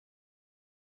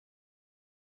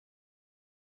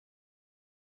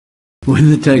with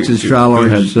the Texas Trial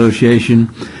Lawyers Association,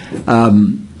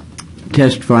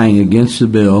 testifying against the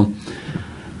bill.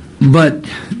 But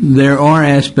there are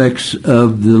aspects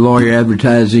of the lawyer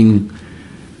advertising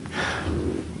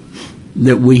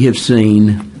that we have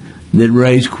seen that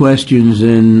raise questions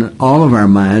in all of our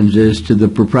minds as to the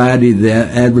propriety of the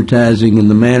advertising and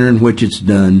the manner in which it's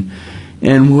done,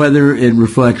 and whether it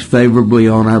reflects favorably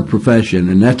on our profession.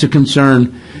 And that's a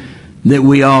concern that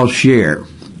we all share.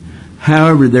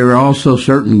 However, there are also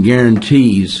certain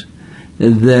guarantees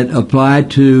that apply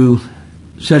to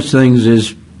such things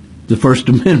as the First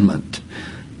Amendment,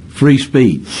 free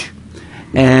speech.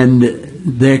 And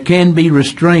there can be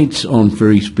restraints on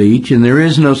free speech, and there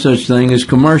is no such thing as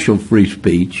commercial free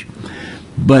speech.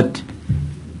 But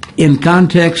in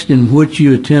context in which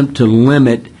you attempt to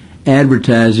limit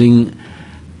advertising,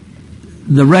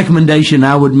 the recommendation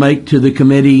I would make to the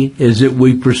committee is that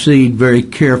we proceed very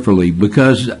carefully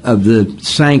because of the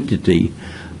sanctity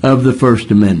of the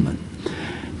First Amendment.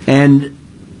 And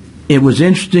it was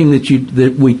interesting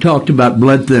that we talked about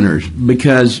blood thinners,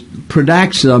 because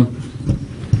Pradaxa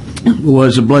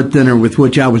was a blood thinner with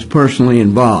which I was personally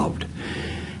involved.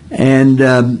 And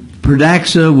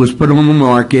Pradaxa was put on the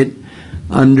market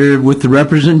with the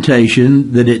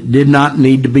representation that it did not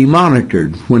need to be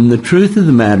monitored, when the truth of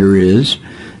the matter is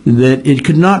that it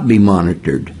could not be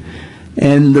monitored.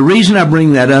 And the reason I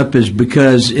bring that up is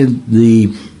because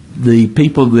the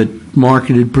people that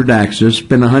marketed Pradaxa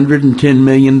spent $110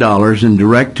 million in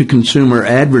direct-to-consumer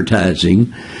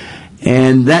advertising,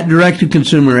 and that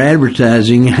direct-to-consumer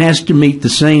advertising has to meet the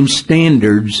same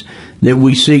standards that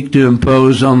we seek to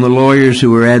impose on the lawyers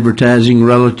who are advertising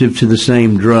relative to the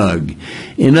same drug.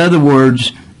 In other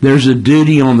words, there's a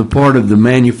duty on the part of the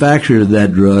manufacturer of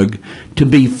that drug to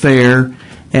be fair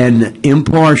and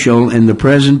impartial in the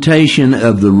presentation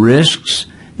of the risks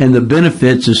and the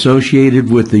benefits associated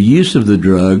with the use of the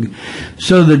drug,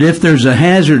 so that if there's a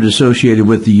hazard associated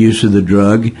with the use of the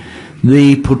drug,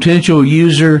 the potential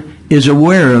user is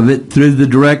aware of it through the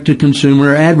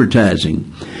direct-to-consumer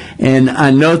advertising. And I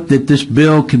note that this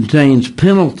bill contains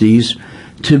penalties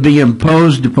to be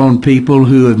imposed upon people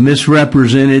who have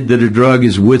misrepresented that a drug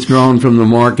is withdrawn from the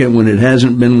market when it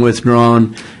hasn't been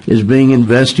withdrawn, is being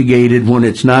investigated when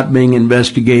it's not being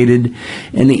investigated.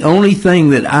 And the only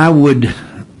thing that I would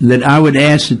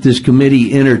ask that this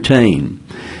committee entertain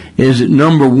is that,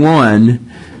 number one,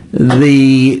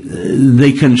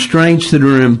 the constraints that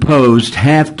are imposed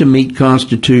have to meet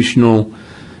constitutional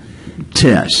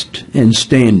tests and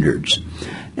standards,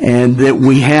 and that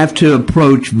we have to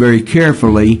approach very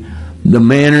carefully the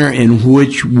manner in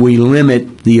which we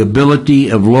limit the ability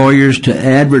of lawyers to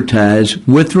advertise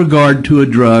with regard to a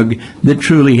drug that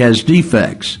truly has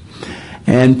defects.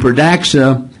 And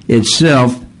Pradaxa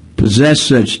itself possessed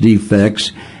such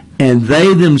defects, and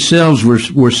they themselves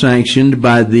were sanctioned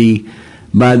by the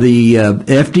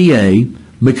FDA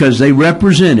because they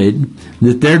represented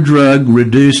that their drug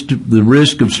reduced the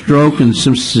risk of stroke and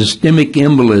some systemic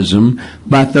embolism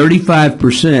by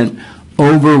 35%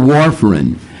 over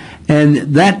warfarin.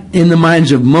 And that, in the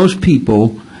minds of most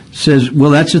people, says,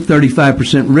 well, that's a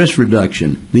 35% risk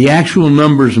reduction. The actual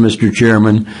numbers, Mr.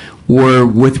 Chairman, were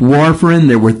with warfarin,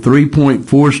 there were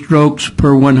 3.4 strokes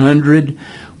per 100.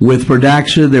 With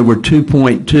Pradaxa, there were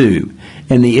 2.2.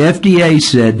 And the FDA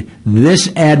said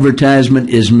this advertisement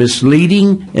is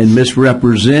misleading and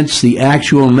misrepresents the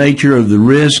actual nature of the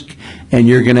risk, and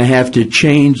you're going to have to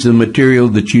change the material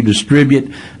that you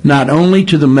distribute, not only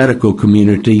to the medical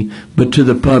community, but to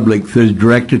the public through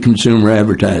direct-to-consumer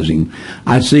advertising.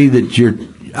 I see that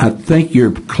I think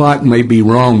your clock may be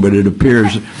wrong, but it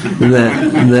appears that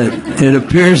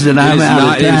I'm out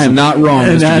of time. It is not wrong,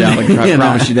 Mr. Gallagher. I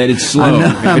promise you that. It's slow,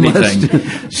 if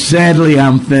anything. Sadly,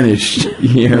 I'm finished.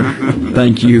 Yeah.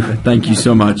 Thank you. Thank you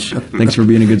so much. Thanks for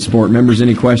being a good sport. Members,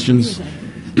 any questions?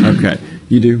 Okay.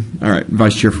 You do? All right.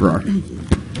 Vice Chair Farrar.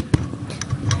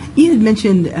 You had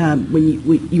mentioned when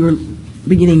you were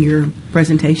beginning your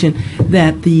presentation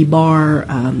that the bar,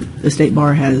 the state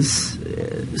bar, has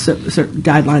certain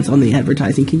guidelines on the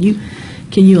advertising. Can you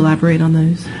elaborate on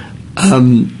those?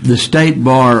 The state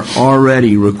bar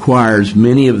already requires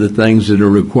many of the things that are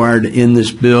required in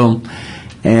this bill,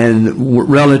 and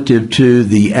relative to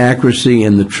the accuracy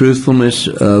and the truthfulness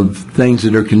of things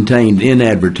that are contained in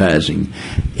advertising.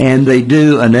 And they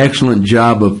do an excellent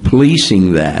job of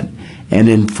policing that and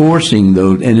enforcing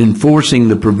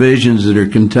the provisions that are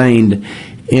contained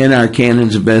in our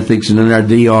canons of ethics and in our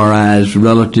DRIs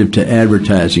relative to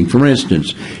advertising. For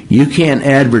instance, you can't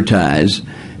advertise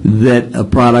that a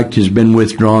product has been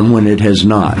withdrawn when it has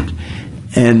not.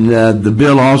 And the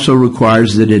bill also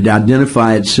requires that it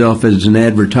identify itself as an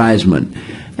advertisement.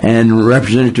 And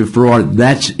Representative Farrar,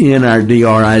 that's in our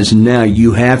DRIs now.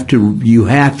 You have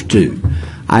to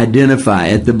identify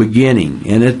at the beginning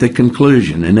and at the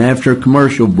conclusion and after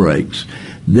commercial breaks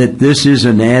that this is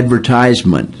an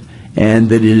advertisement and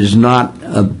that it is not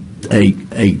a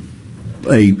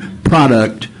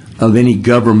product of any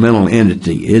governmental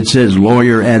entity. It says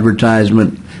lawyer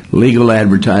advertisement, legal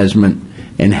advertisement,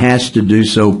 and has to do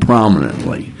so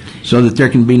prominently so that there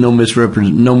can be no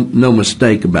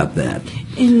mistake about that.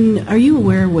 And are you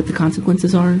aware of what the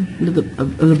consequences are of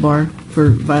the bar for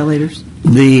violators?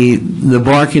 The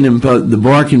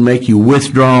bar can make you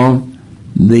withdraw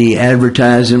the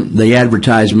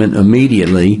advertisement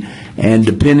immediately, and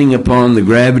depending upon the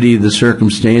gravity of the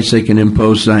circumstance, they can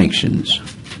impose sanctions.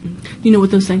 Do you know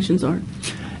what those sanctions are?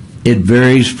 It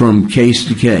varies from case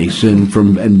to case, and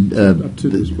up to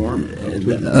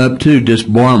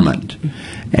disbarment.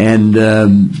 And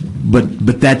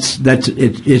but that's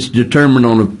it's determined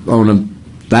on a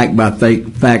fact by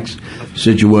fact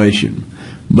situation.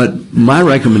 But my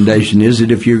recommendation is that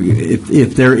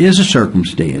if there is a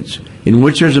circumstance in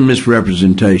which there's a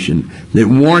misrepresentation that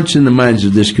warrants in the minds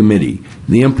of this committee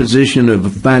the imposition of a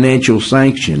financial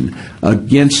sanction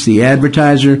against the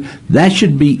advertiser, that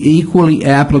should be equally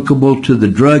applicable to the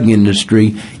drug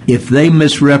industry if they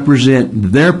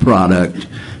misrepresent their product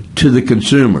to the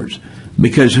consumers.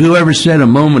 Because whoever said a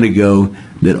moment ago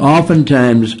that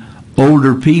oftentimes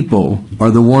older people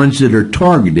are the ones that are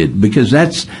targeted, because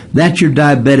that's your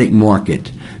diabetic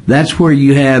market. That's where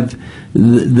you have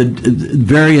the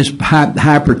various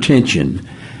hypertension,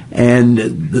 and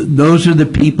those are the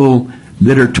people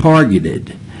that are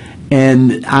targeted.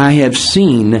 And I have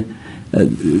seen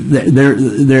there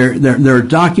are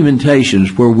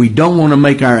documentations where we don't want to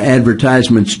make our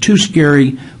advertisements too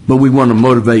scary, but we want to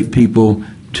motivate people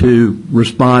to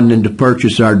respond and to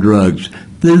purchase our drugs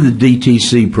through the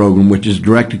DTC program, which is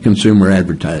direct-to-consumer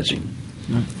advertising.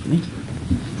 All right, thank you.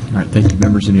 All right, thank you,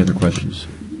 members. Any other questions?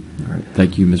 All right,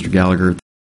 thank you, Mr. Gallagher.